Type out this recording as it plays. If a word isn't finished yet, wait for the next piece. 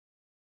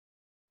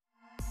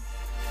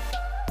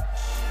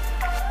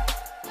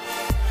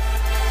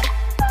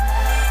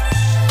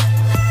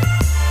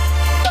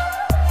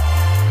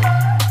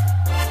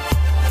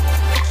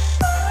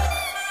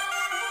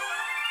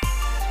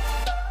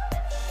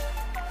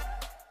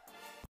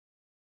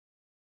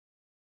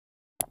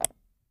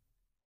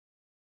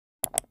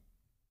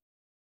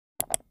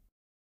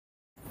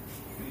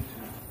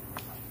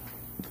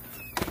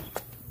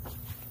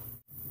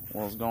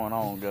what's going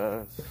on,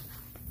 guys.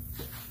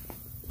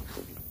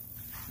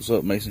 What's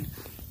up, Mason?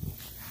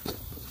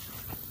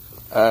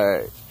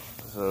 Alright,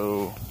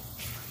 so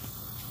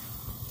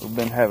we've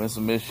been having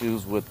some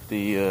issues with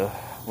the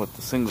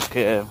single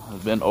cab.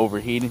 It's been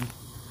overheating.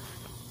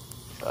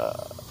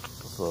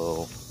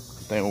 So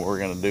I think what we're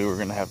gonna do, we're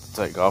gonna have to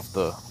take off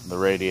the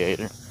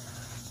radiator. It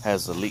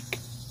has a leak.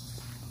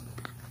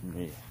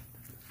 Yeah.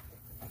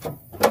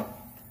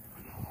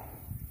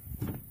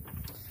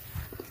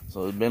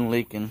 So it's been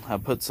leaking. I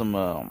put some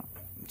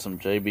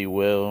JB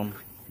Weld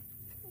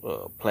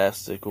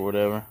plastic or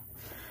whatever,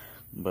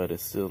 but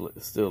it's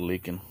still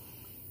leaking.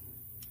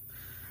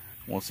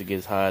 Once it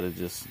gets hot, it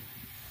just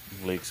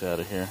leaks out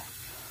of here.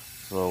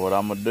 So what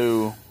I'm gonna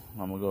do,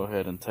 I'm gonna go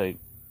ahead and take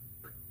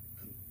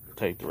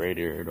the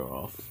radiator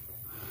off.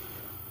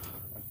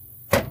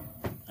 I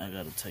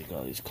gotta take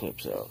all these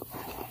clips out.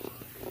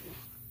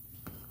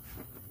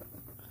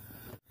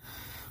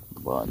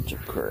 Bunch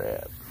of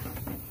crap.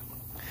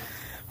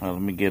 Let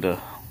me get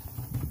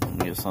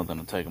something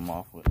to take them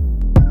off with.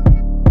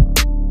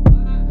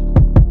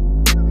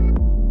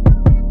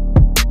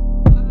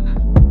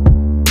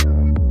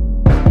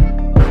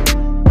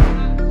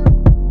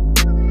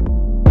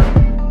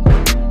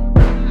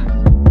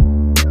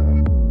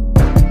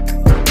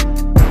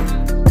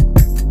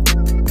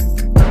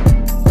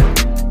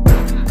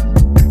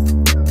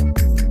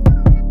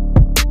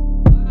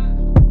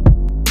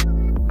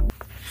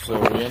 So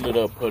we ended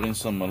up putting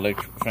some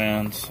electric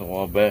fans a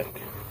while back.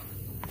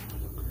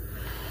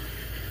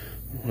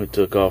 We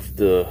took off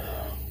the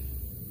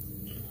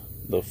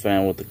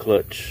fan with the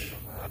clutch.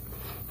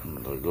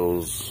 That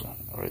goes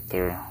right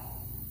there.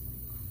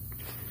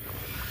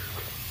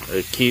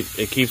 It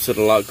keeps it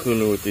a lot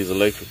cooler with these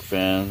electric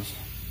fans.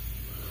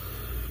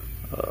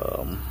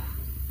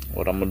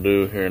 What I'm gonna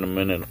do here in a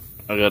minute,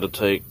 I gotta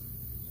take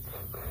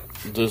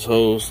this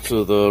hose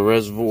to the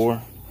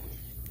reservoir,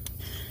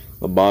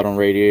 the bottom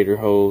radiator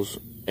hose,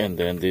 and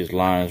then these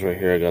lines right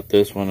here. I got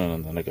this one,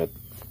 and then I got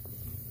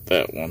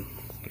that one.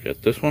 I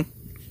got this one,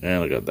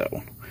 and I got that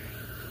one.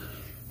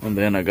 And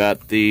then I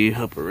got the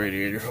upper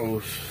radiator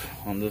hose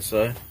on this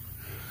side.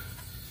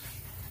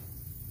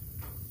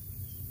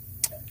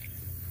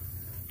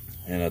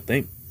 And I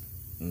think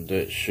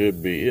that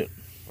should be it.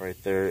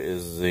 Right there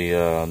is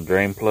the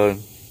drain plug.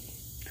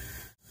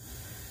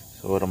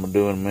 So what I'm gonna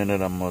do in a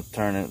minute, I'm gonna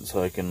turn it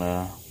so I can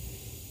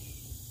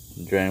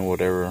drain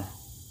whatever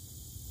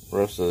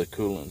rest of the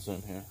coolant's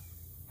in here.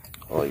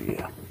 Oh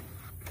yeah.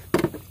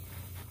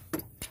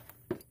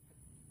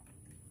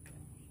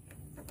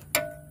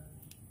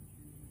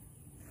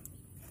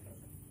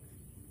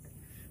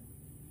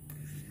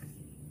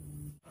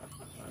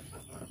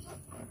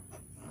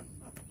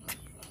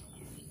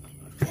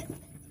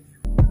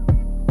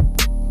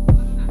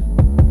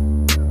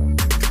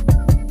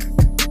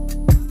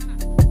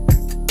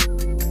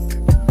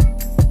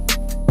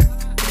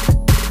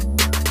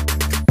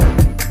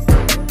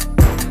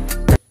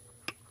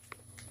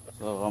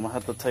 So I'm gonna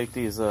have to take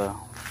these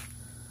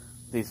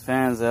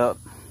fans out.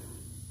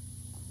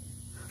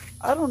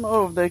 I don't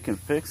know if they can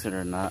fix it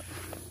or not.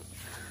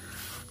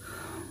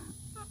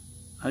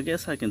 I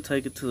guess I can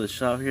take it to the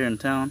shop here in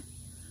town.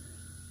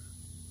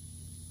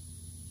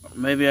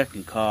 Maybe I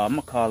can call. I'm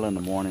gonna call in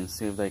the morning and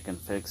see if they can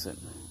fix it.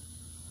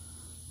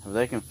 If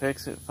they can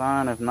fix it,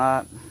 fine. If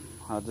not,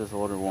 I'll just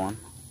order one.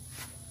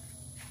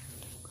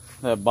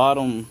 This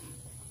bottom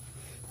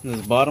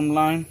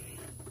line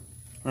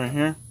right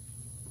here.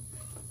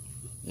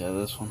 Yeah,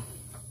 this one.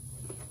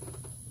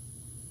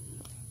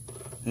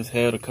 This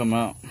had to come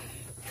out,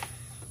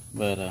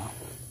 but a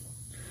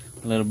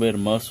little bit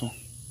of muscle,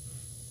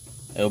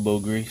 elbow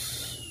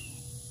grease,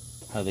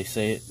 how they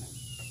say it,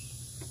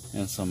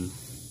 and some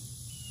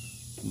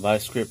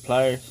vice grip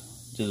pliers.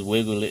 Just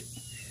wiggle it,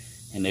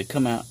 and they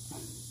come out.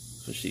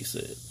 That's what she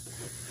said.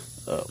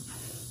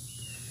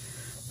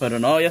 Pero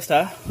no, ya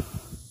está.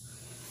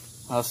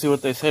 I'll see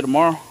what they say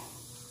tomorrow,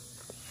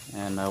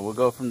 and we'll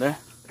go from there.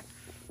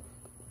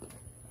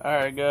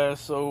 Alright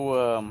guys,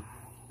 so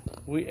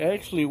we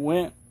actually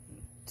went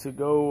to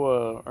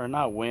go, or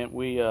not went,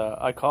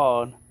 I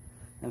called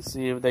and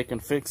see if they can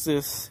fix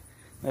this.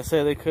 They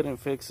said they couldn't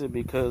fix it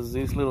because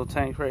these little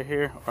tanks right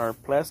here are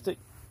plastic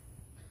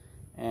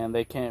and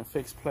they can't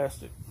fix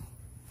plastic.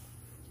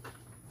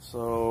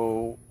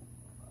 So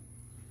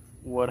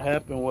what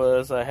happened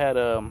was I had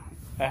to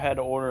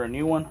order a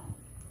new one.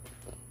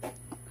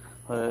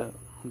 There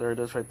it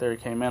is right there,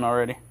 it came in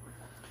already.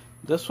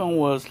 This one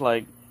was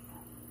like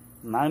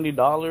 $90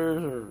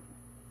 or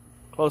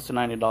close to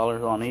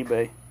 $90 on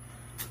eBay.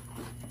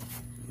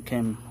 It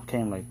came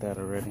like that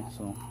already,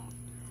 so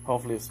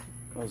hopefully it's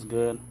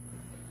good.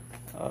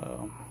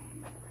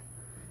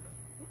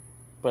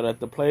 But at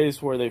the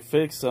place where they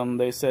fix them,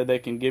 they said they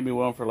can give me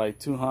one for like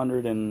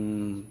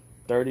 $230,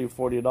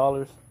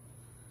 $40.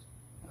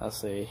 I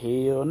say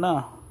hell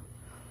no.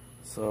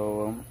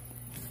 So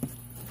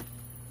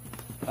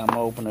I'm gonna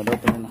open it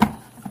up and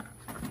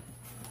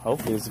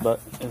hopefully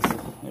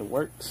it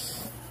works.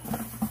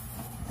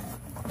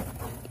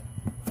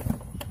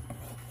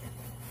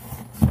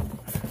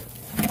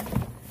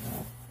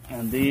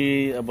 And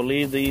I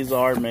believe these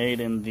are made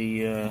in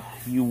the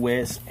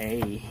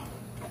USA.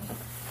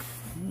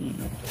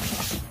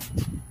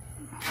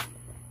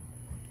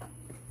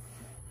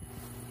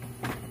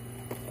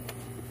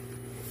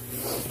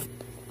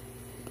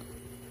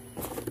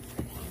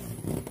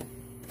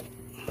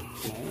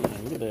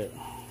 Look at that.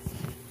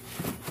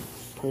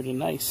 Pretty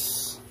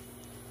nice.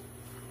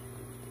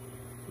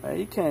 Now,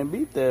 you can't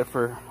beat that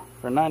for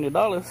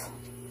 $90.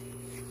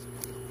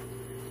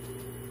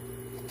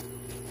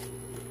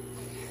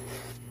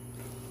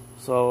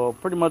 So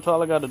pretty much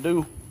all I got to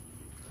do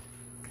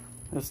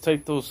is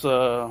take those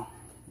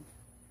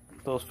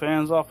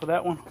fans off of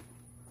that one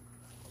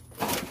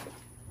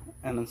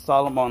and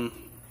install them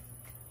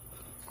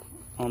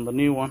on the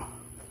new one.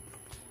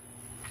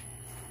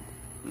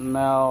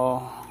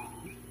 Now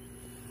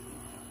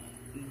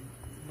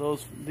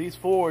these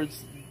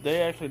Fords,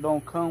 they actually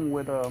don't come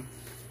with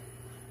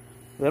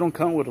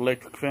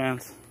electric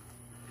fans.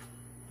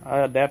 I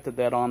adapted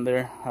that on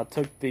there. I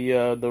took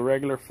the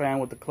regular fan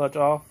with the clutch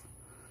off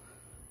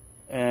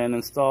and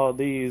installed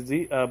these.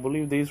 I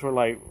believe these were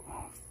like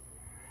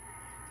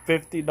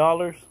 $50.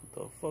 What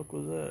the fuck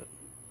was that?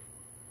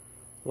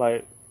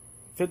 Like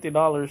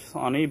 $50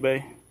 on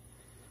eBay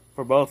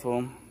for both of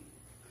them.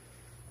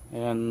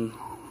 And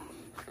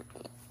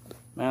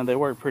man, they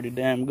work pretty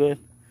damn good.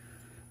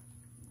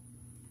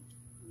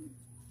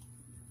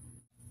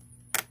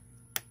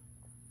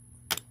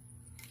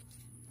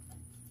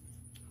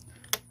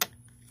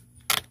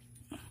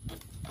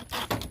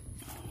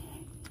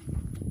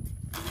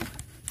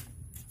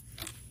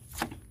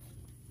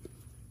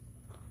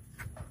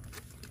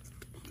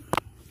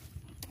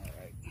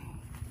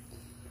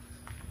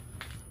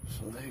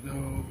 So there you go.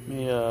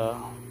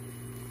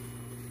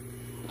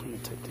 Let me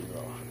take these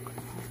off.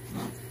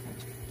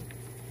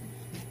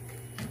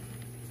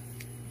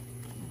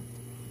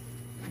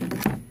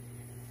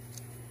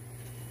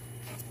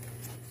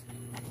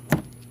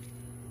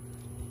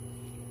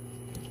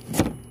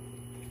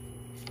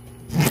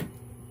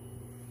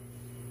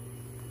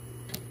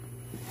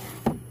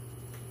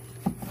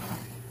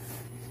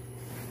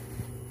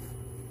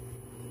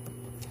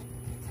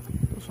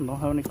 This one don't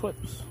have any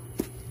clips.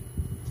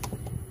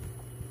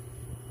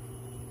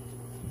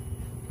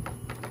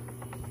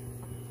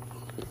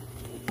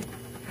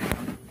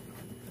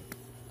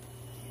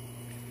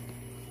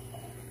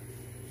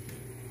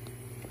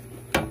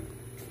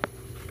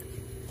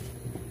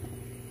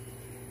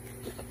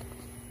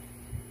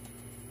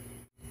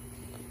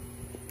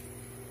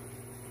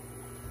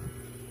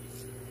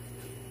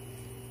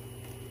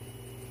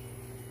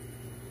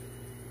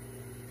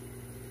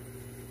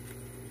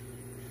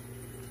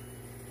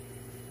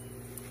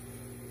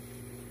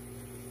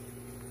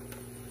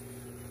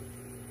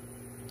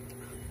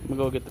 I'm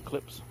gonna go get the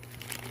clips.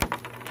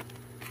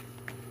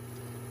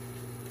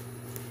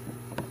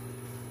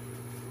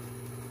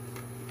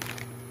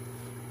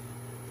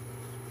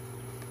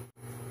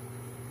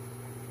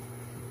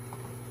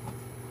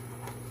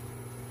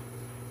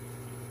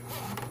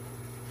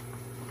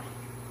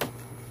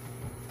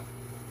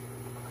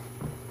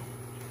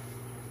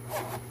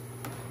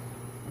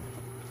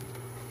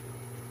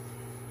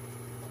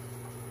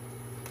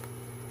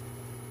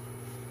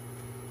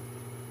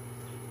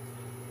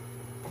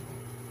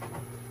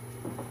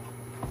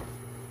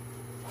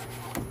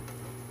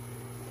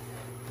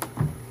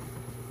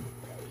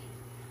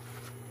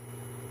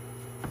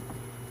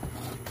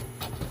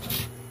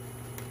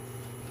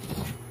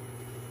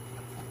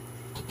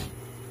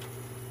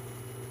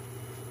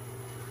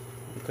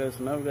 Okay,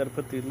 so now we got to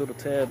put these little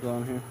tabs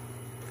on here.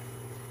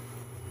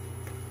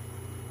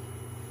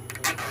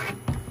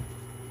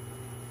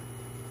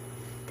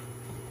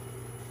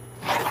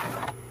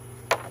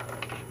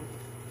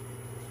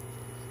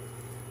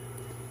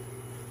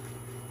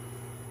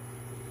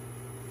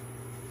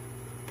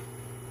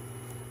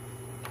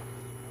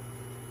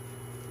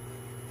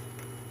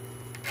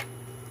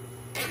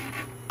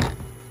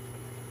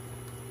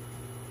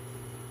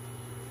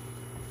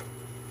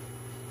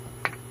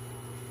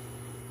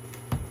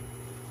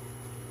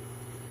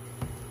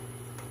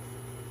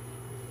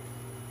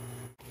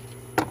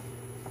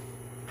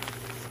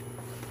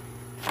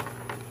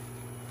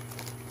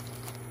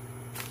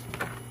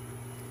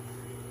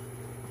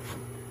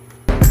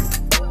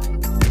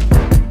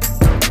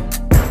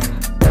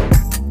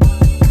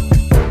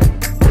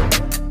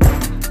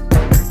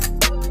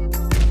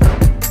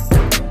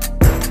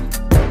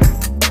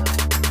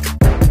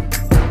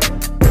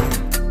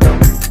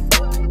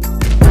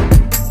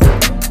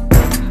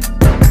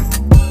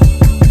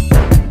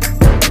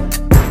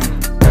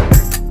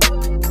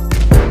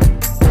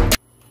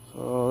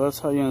 That's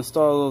how you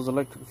install those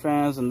electric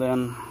fans, and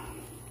then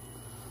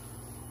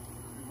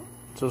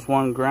just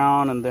one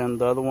ground, and then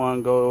the other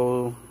one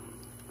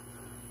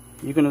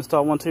you can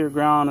install one to your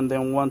ground and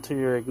then one to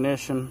your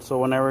ignition, so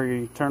whenever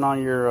you turn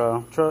on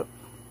your truck,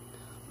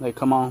 they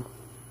come on.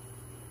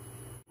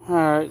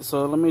 Alright,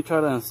 so let me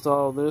try to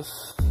install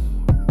this.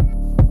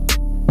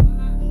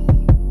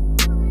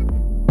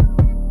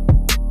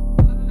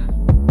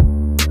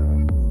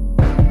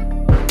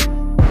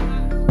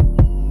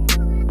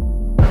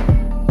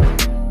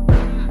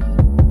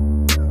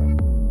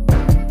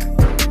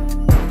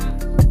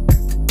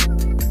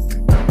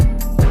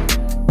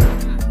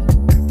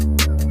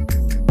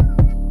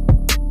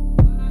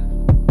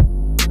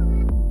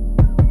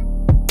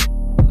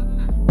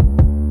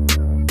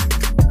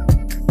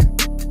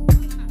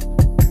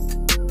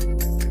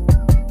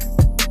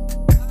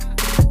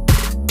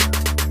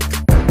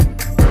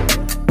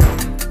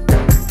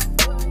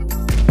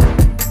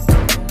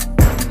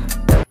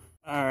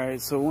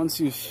 so once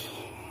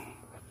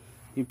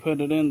you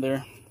put it in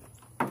there,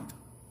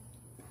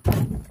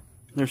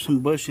 there's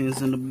some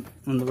bushings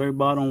in the very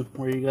bottom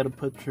where you got to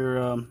put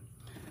your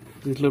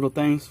these little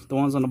things. The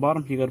ones on the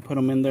bottom, you got to put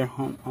them in there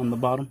on the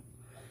bottom,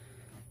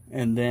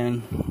 and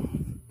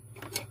then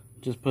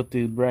just put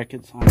these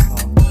brackets on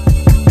top.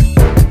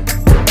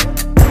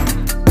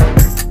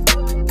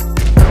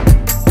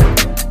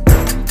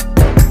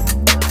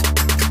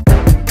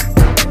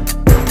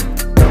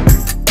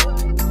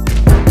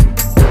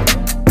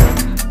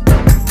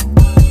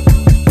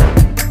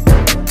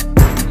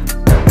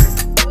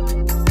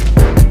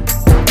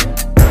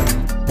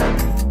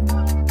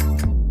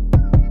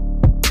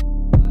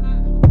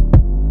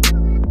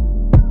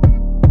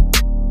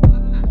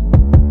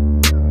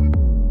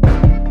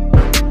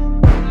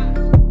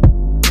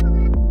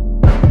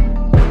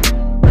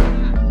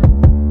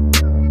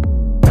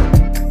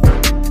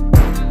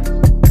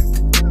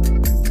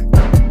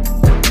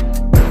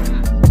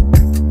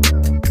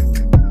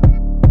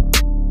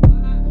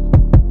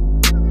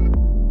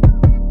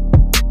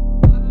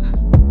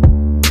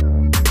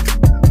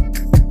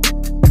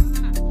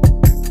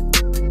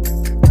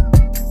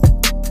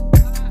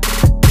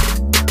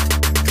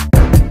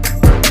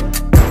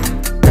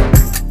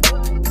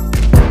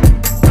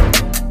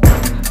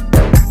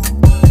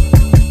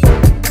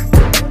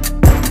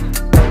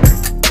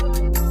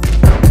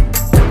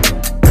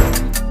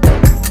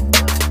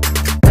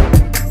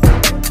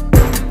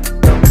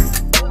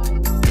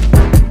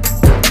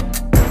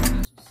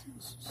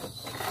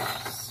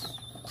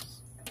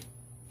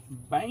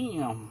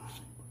 Bam!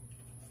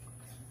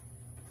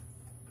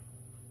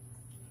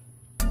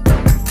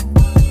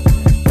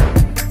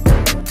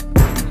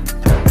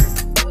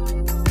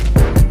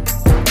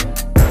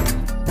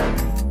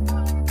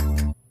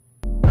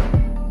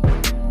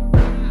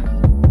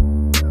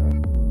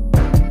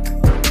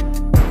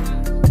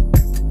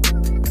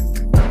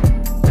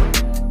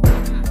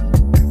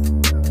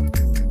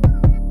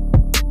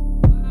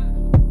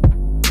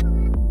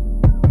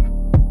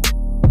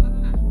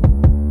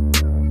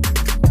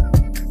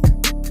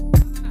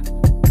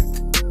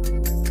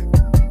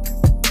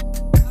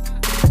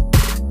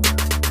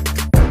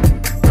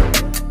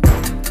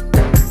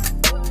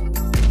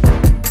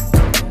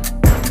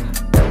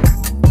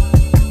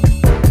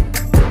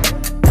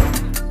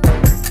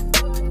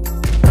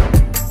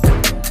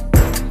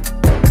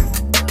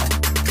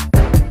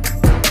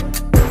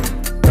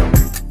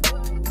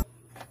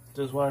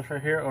 This wires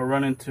right here are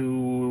running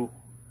to,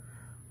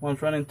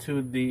 one's running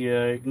to the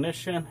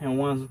ignition and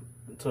one's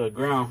to the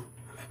ground.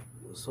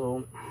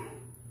 So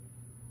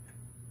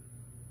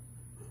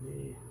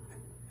you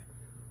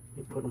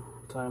put them,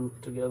 tie them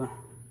together.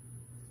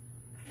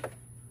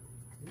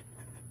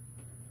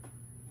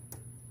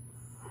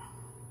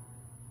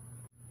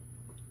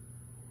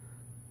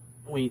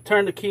 When you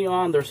turn the key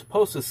on, they're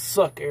supposed to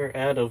suck air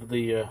out of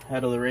the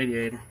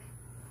radiator.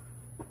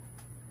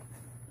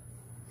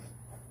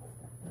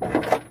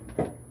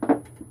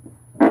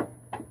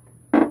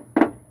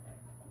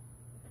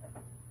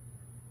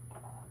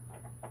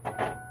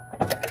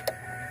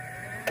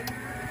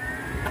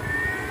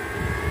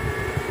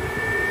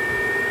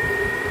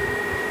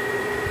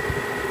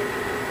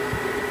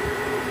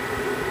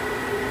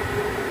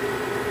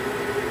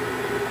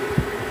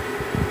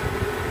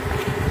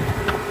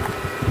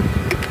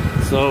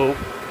 So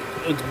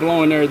it's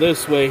blowing air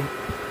this way,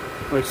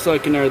 or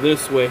sucking air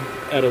this way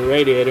out of the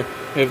radiator.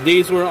 If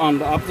these were on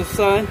the opposite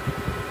side,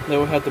 they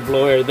would have to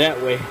blow air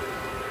that way.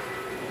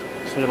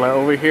 So like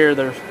over here,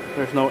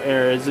 there's no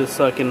air. It's just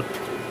sucking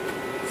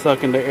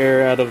the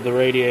air out of the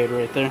radiator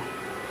right there.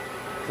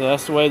 So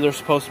that's the way they're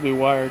supposed to be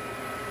wired.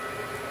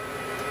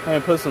 I'm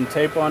gonna put some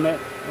tape on it,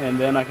 and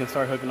then I can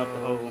start hooking up the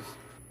hose.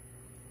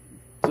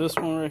 This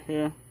one right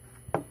here,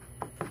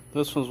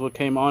 this one's what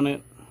came on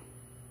it.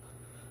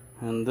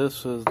 And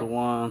this is the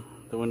one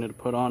that we need to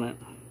put on it.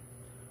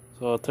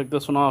 So I'll take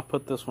this one off,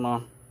 put this one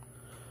on,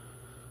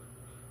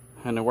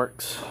 and it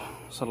works.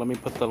 So let me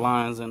put the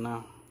lines in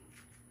now.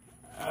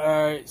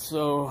 Alright,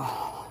 so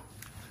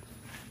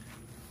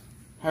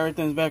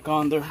everything's back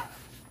on there.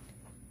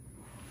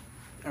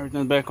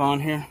 Everything's back on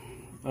here.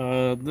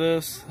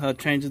 This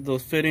changes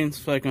those fittings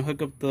so I can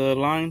hook up the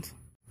lines.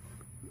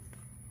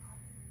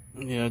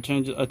 Yeah,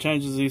 it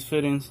changes these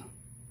fittings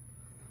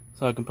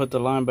so I can put the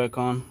line back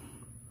on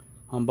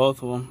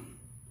both of them.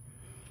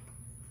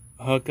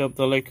 Hook up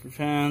the electric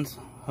fans,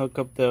 hook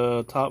up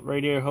the top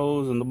radiator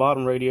hose and the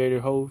bottom radiator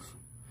hose.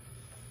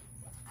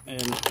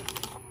 And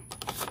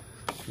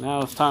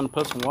now it's time to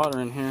put some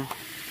water in here.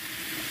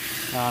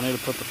 Now I need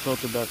to put the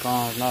filter back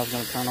on. Now it's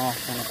going to turn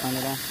off when I turn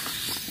it on.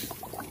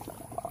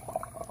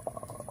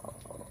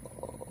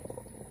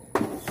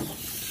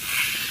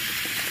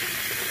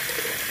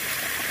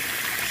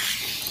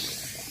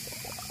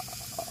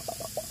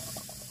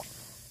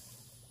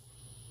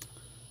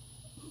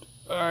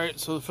 Alright,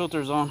 so the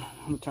filter's on.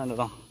 Let me turn it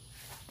on.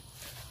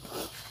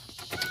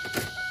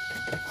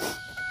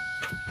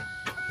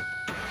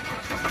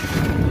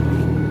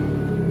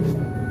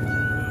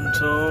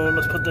 So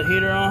let's put the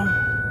heater on.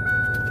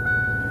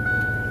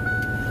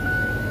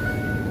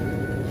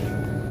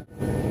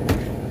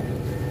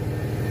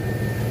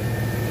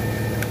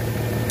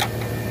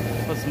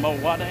 some more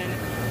water in it.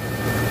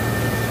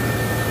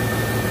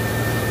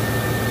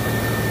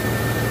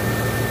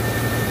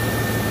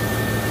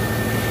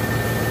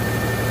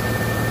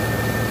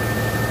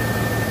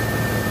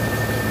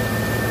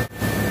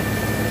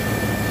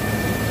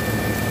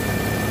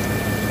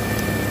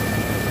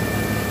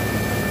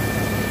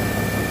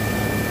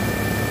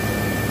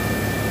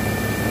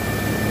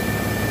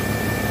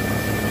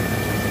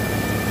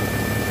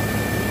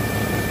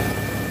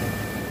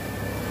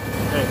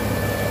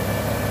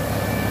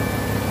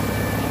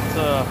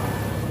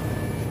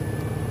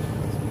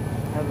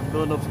 Have it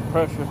build up some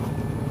pressure.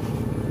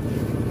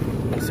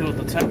 Let's see what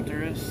the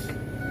temperature is.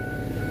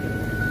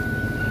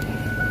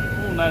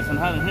 Ooh, nice and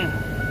hot in here.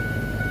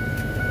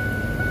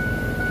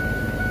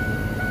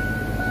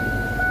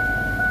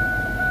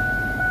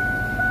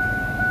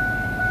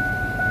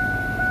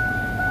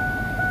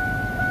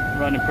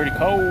 Running pretty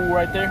cold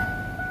right there.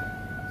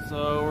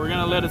 So we're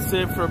gonna let it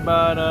sit for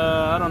about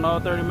I don't know,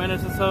 30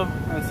 minutes or so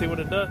and see what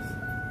it does.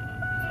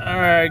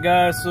 Alright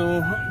guys,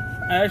 so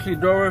I actually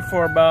drove it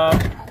for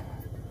about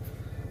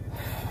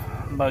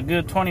a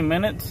good 20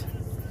 minutes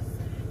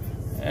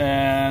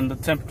and the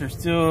temperature's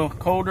still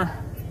colder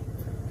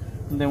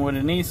than what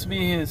it needs to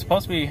be. It's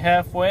supposed to be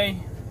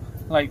halfway,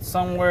 like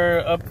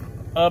somewhere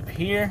up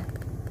here,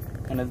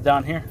 and it's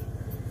down here.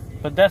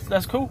 But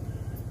that's cool.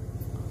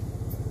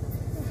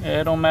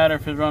 It don't matter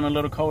if it's running a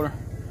little colder.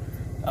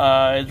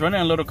 It's running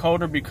a little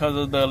colder because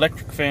of the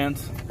electric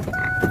fans.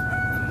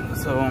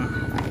 So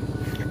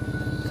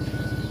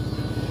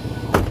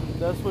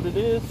that's what it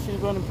is. She's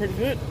running pretty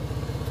good.